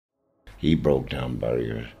He broke down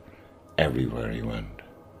barriers everywhere he went.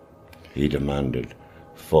 He demanded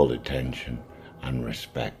full attention and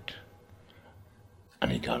respect.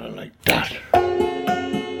 And he got it like that.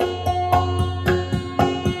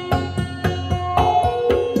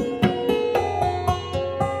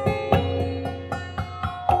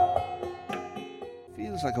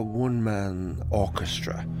 Feels like a one-man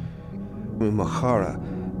orchestra. With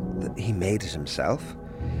Machara, he made it himself.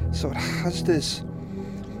 So it has this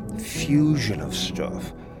fusion of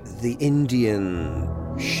stuff. The Indian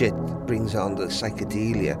shit brings on the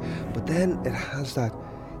psychedelia, but then it has that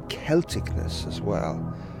Celticness as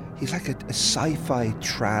well. He's like a sci-fi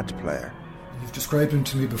trad player. You've described him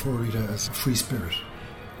to me before, Rita, as a free spirit.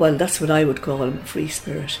 Well, that's what I would call him, a free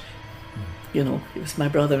spirit. You know, he was my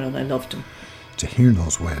brother and I loved him. To Hear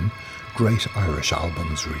Knows When, Great Irish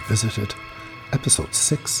Albums Revisited, Episode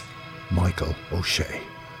 6, Michael O'Shea.